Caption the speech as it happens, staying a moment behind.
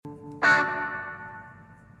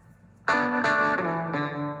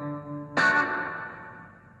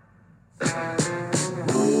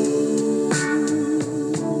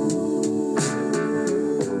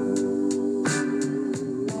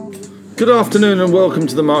Good afternoon and welcome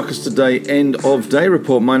to the Marcus Today End of Day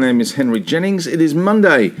Report. My name is Henry Jennings. It is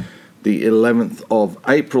Monday, the 11th of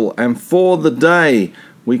April, and for the day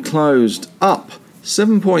we closed up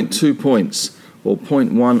 7.2 points, or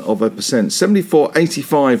 0.1%.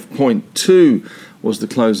 74.85.2 was the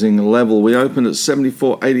closing level. We opened at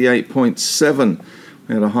 74.88.7.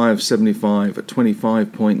 We had a high of 75 at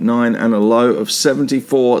 25.9 and a low of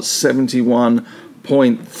 74.71.3.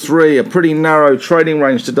 A pretty narrow trading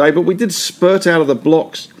range today, but we did spurt out of the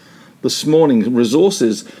blocks this morning.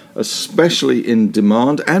 Resources especially in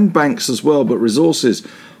demand, and banks as well, but resources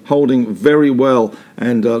holding very well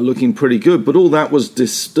and looking pretty good. But all that was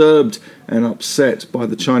disturbed and upset by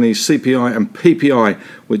the Chinese CPI and PPI,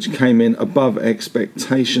 which came in above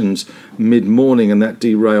expectations mid-morning, and that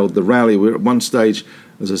derailed the rally. We're at one stage,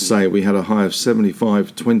 as I say, we had a high of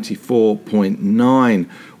 75.24.9,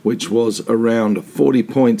 which was around 40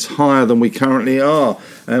 points higher than we currently are,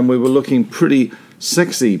 and we were looking pretty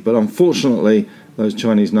sexy, but unfortunately those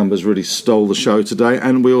Chinese numbers really stole the show today.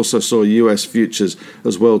 And we also saw US futures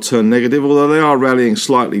as well turn negative, although they are rallying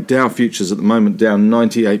slightly. Dow futures at the moment down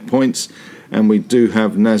 98 points, and we do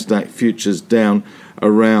have Nasdaq futures down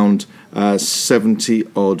around 70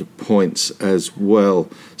 odd points as well,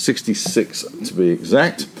 66 to be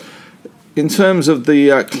exact. In terms of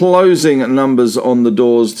the closing numbers on the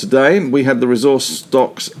doors today, we had the resource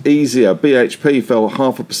stocks easier. BHP fell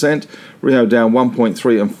 0.5%, Rio down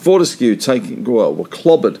 1.3%, and Fortescue were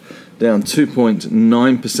clobbered down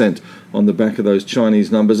 2.9% on the back of those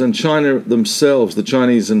Chinese numbers. And China themselves, the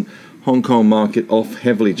Chinese and Hong Kong market off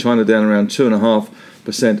heavily. China down around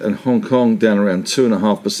 2.5% and Hong Kong down around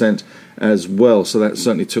 2.5% as well. So that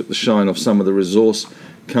certainly took the shine off some of the resource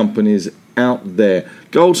companies out there.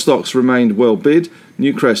 Gold stocks remained well bid.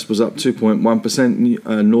 Newcrest was up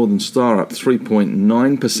 2.1%, Northern Star up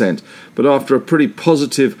 3.9%. But after a pretty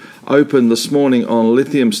positive open this morning on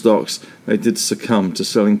lithium stocks, they did succumb to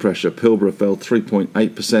selling pressure. Pilbara fell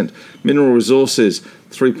 3.8%. Mineral Resources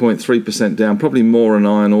 3.3% down, probably more an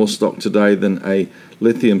iron ore stock today than a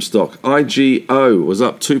lithium stock. IGO was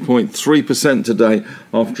up 2.3% today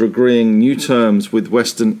after agreeing new terms with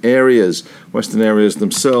Western Areas. Western Areas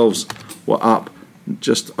themselves were up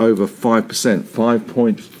just over 5%,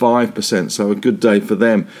 5.5%, so a good day for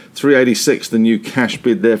them. 386, the new cash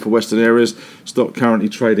bid there for Western Areas. Stock currently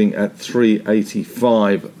trading at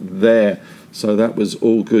 385 there, so that was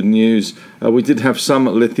all good news. We did have some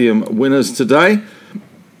lithium winners today,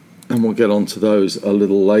 and we'll get on to those a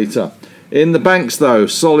little later. In the banks, though,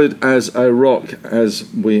 solid as a rock, as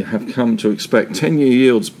we have come to expect. 10-year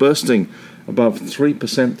yields bursting above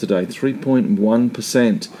 3% today,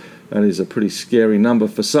 3.1%. That is a pretty scary number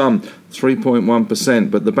for some, 3.1%.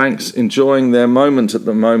 But the banks enjoying their moment at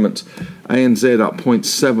the moment. ANZ up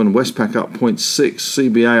 0.7%, Westpac up 0.6%,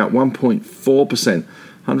 CBA up 1.4%,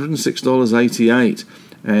 $106.88.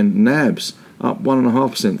 And NABs up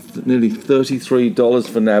 1.5%, nearly $33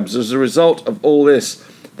 for NABs. As a result of all this,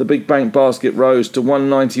 the big bank basket rose to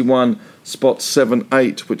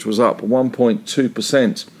 191.78, which was up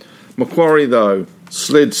 1.2%. Macquarie, though,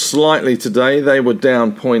 slid slightly today. They were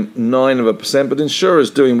down 0.9%, but insurers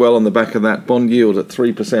doing well on the back of that. Bond yield at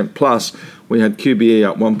 3% plus. We had QBE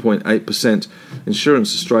up 1.8%.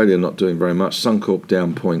 Insurance Australia not doing very much. Suncorp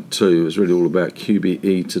down 0.2%. It was really all about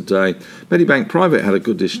QBE today. Medibank Private had a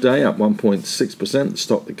goodish day, up 1.6%,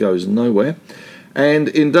 stock that goes nowhere. And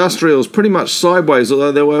industrials pretty much sideways,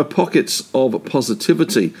 although there were pockets of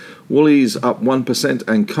positivity. Woolies up 1%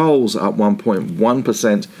 and Coles up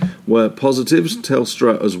 1.1% were positives.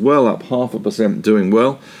 Telstra as well up 0.5%, doing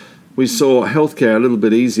well. We saw healthcare a little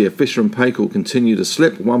bit easier. Fisher & Paykel continue to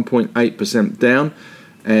slip, 1.8% down.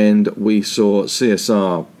 And we saw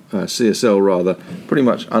CSL pretty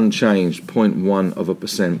much unchanged,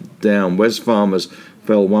 0.1% down. Wesfarmers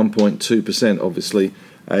fell 1.2%, obviously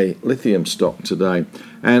a lithium stock today.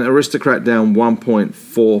 And Aristocrat down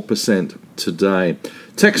 1.4% today.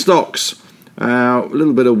 Tech stocks, a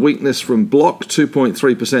little bit of weakness from Block,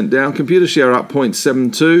 2.3% down. Computershare up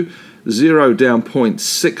 0.72%, Xero down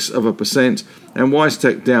 0.6%, and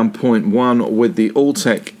WiseTech down 0.1%, with the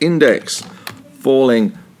Alltech index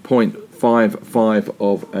falling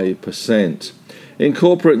 0.55%. In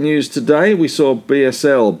corporate news today, we saw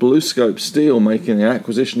BSL, BlueScope Steel, making an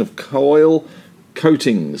acquisition of Coil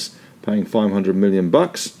Coatings, paying $500 million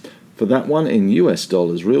for that one in US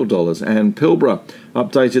dollars, real dollars. And Pilbara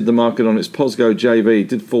updated the market on its POSCO JV,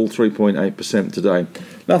 did fall 3.8% today.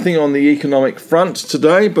 Nothing on the economic front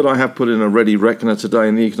today, but I have put in a ready reckoner today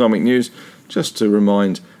in the economic news just to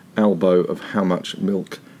remind Albo of how much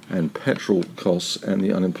milk and petrol costs and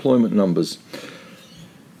the unemployment numbers.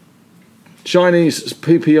 Chinese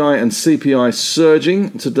PPI and CPI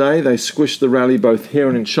surging today. They squished the rally both here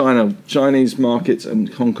and in China. Chinese markets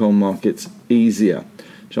and Hong Kong markets easier.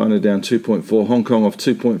 China down 2.4, Hong Kong off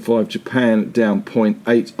 2.5, Japan down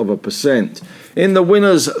 0.8%. In the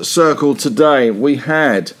winners circle today, we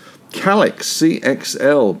had Calix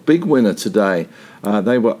CXL, big winner today.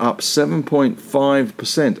 They were up 7.5%,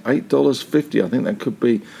 $8.50. I think that could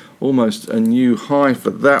be almost a new high for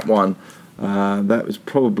that one. That was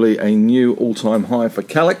probably a new all-time high for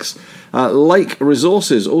Calix. Lake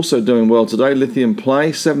Resources also doing well today. Lithium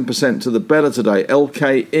play, 7% to the better today.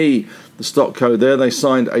 LKE, the stock code there, they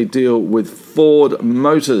signed a deal with Ford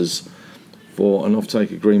Motors for an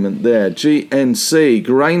offtake agreement there. GNC,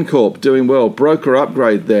 GrainCorp doing well. Broker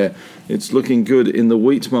upgrade there. It's looking good in the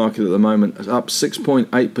wheat market at the moment, up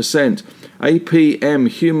 6.8%. APM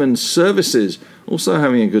Human Services also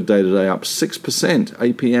having a good day today, up 6%.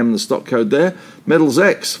 APM, the stock code there. Metals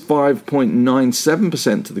X,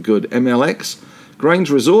 5.97% to the good. MLX.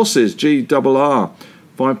 Grange Resources, GRR,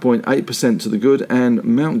 5.8% to the good. And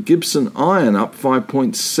Mount Gibson Iron up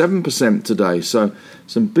 5.7% today. So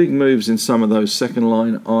some big moves in some of those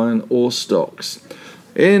second-line iron ore stocks.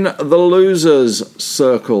 In the losers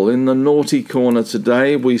circle, in the naughty corner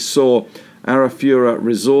today, we saw Arafura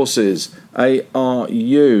Resources,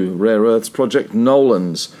 ARU, Rare Earths Project,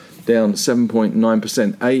 Nolans, down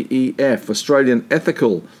 7.9%. AEF, Australian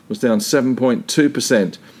Ethical, was down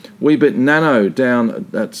 7.2%. Weebit Nano, down,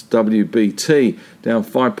 that's WBT, down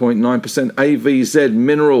 5.9%. AVZ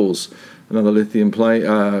Minerals, another lithium play,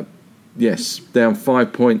 down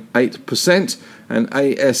 5.8%. And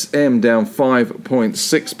ASM down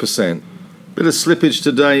 5.6%. Bit of slippage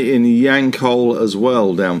today in Yancoal as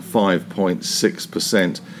well, down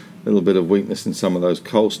 5.6%. A little bit of weakness in some of those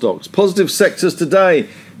coal stocks. Positive sectors today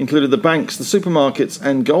included the banks, the supermarkets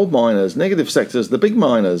and gold miners. Negative sectors, the big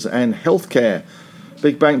miners and healthcare.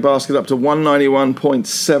 Big bank basket up to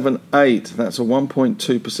 191.78. That's a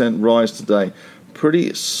 1.2% rise today.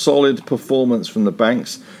 Pretty solid performance from the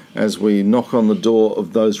banks as we knock on the door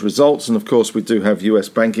of those results. And of course, we do have US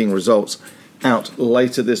banking results out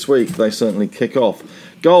later this week. They certainly kick off.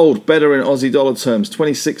 Gold better in Aussie dollar terms,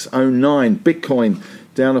 26.09. Bitcoin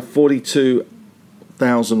down to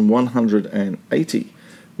 42,180.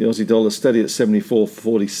 The Aussie dollar steady at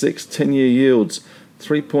 74.46. 10-year yields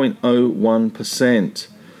 3.01%.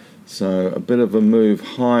 So a bit of a move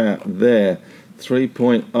higher there.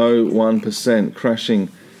 3.01%,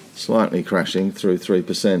 slightly crashing through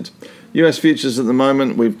 3%. US futures at the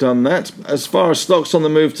moment, we've done that. As far as stocks on the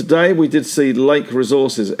move today, we did see Lake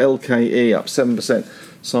Resources, LKE, up 7%,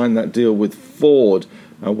 signed that deal with Ford.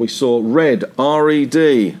 We saw Red, RED,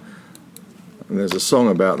 and there's a song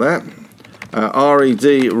about that.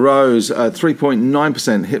 RED rose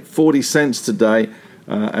 3.9%, hit 40 cents today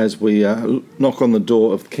as we knock on the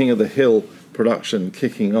door of King of the Hill production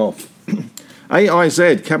kicking off.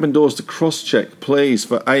 AIZ, cabin doors to cross-check, please,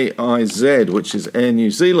 for AIZ, which is Air New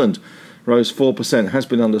Zealand, rose 4%, has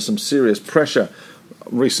been under some serious pressure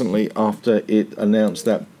recently after it announced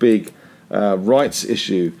that big rights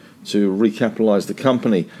issue to recapitalise the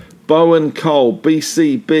company. Bowen Coal,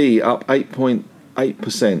 BCB, up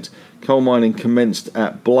 8.8%. Coal mining commenced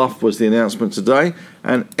at Bluff was the announcement today.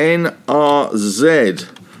 And NRZ,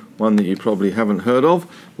 one that you probably haven't heard of,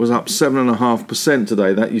 was up 7.5%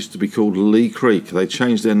 today. That used to be called Lee Creek. They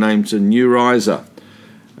changed their name to New Riser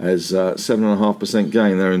as 7.5%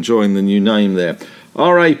 gain. They're enjoying the new name there.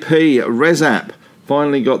 RAP, ResApp,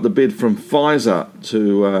 finally got the bid from Pfizer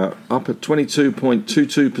to up at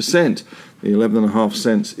 22.22%. The 11.5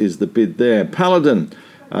 cents is the bid there. Paladin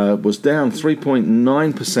was down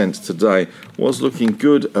 3.9% today. Was looking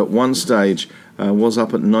good at one stage. Was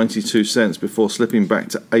up at 92 cents before slipping back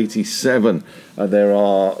to 87. There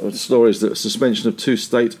are stories that suspension of 2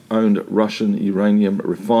 state-owned Russian uranium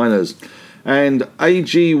refiners. And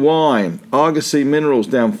AGY, Argosy Minerals,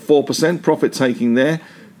 down 4%, profit taking there.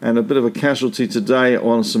 And a bit of a casualty today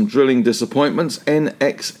on some drilling disappointments.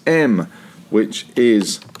 NXM, which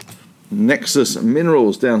is Nexus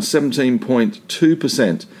Minerals, down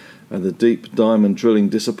 17.2%. The deep diamond drilling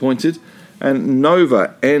disappointed. And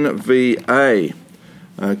Nova, NVA,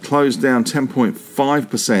 closed down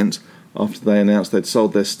 10.5% after they announced they'd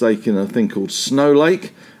sold their stake in a thing called Snow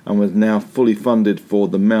Lake and was now fully funded for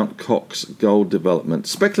the Mount Cox gold development.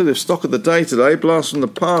 Speculative stock of the day today, blast from the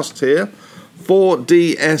past here.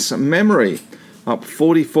 4DS Memory, up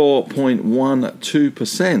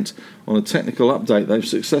 44.12%. On a technical update, they've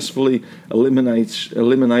successfully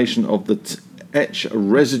elimination of the etch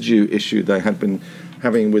residue issue they had been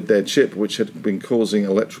having with their chip, which had been causing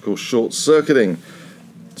electrical short-circuiting.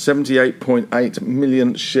 78.8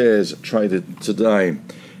 million shares traded today.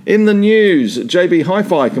 In the news, JB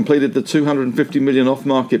Hi-Fi completed the $250 million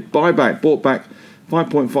off-market buyback, bought back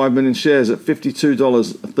 5.5 million shares at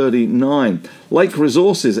 $52.39. Lake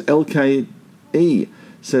Resources, LKE,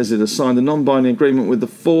 says it has signed a non-binding agreement with the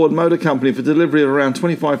Ford Motor Company for delivery of around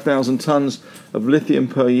 25,000 tons of lithium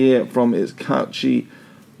per year from its Cauchi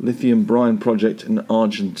lithium brine project in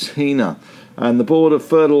Argentina. And the board of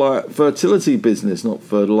fertility business Virtus,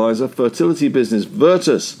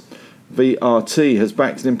 VRT, has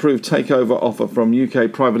backed an improved takeover offer from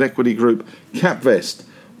UK private equity group Capvest,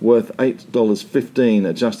 worth $8.15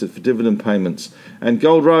 adjusted for dividend payments. And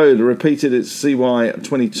Gold Road repeated its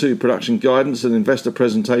CY22 production guidance at investor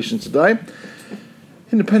presentation today.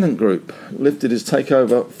 Independent Group lifted its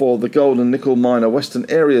takeover for the gold and nickel miner Western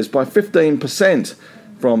Areas by 15%,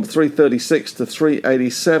 from 336 to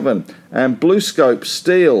 387. And BlueScope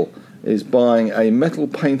Steel is buying a metal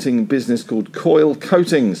painting business called Coil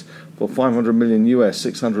Coatings for $500 million US,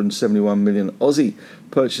 671 million Aussie.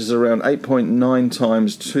 Purchase around 8.9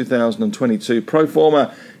 times 2022 pro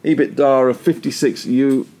forma EBITDA of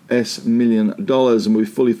 $56 million, and we're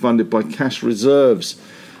fully funded by cash reserves.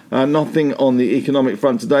 Nothing on the economic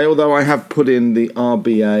front today, although I have put in the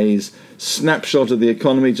RBA's snapshot of the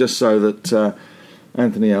economy just so that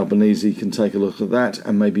Anthony Albanese can take a look at that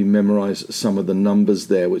and maybe memorise some of the numbers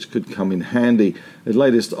there, which could come in handy. The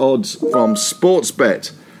latest odds from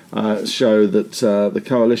Sportsbet show that the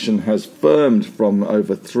coalition has firmed from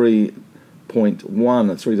over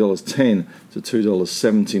 $3.10 to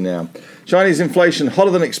 $2.70 now. Chinese inflation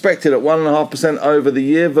hotter than expected at 1.5% over the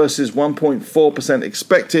year versus 1.4%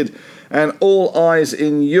 expected. And all eyes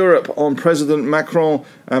in Europe on President Macron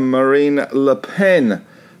and Marine Le Pen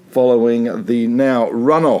following the now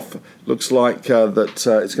runoff. Looks like that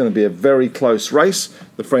it's going to be a very close race.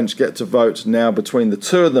 The French get to vote now between the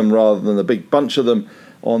two of them rather than the big bunch of them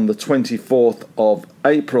on the 24th of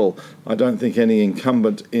April. I don't think any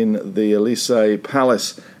incumbent in the Elysee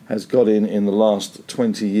Palace has got in the last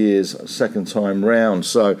 20 years, second time round.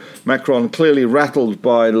 So Macron clearly rattled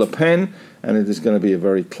by Le Pen, and it is going to be a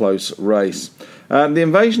very close race. The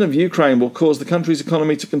invasion of Ukraine will cause the country's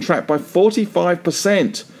economy to contract by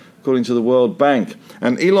 45%, according to the World Bank.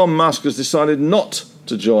 And Elon Musk has decided not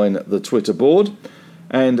to join the Twitter board.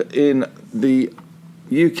 And in the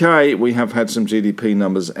UK, we have had some GDP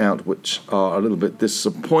numbers out which are a little bit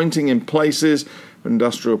disappointing in places,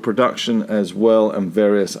 industrial production as well, and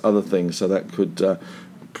various other things. So that could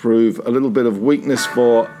prove a little bit of weakness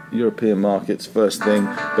for European markets first thing,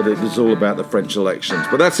 but it is all about the French elections.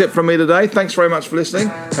 But that's it from me today. Thanks very much for listening.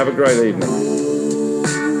 Have a great evening.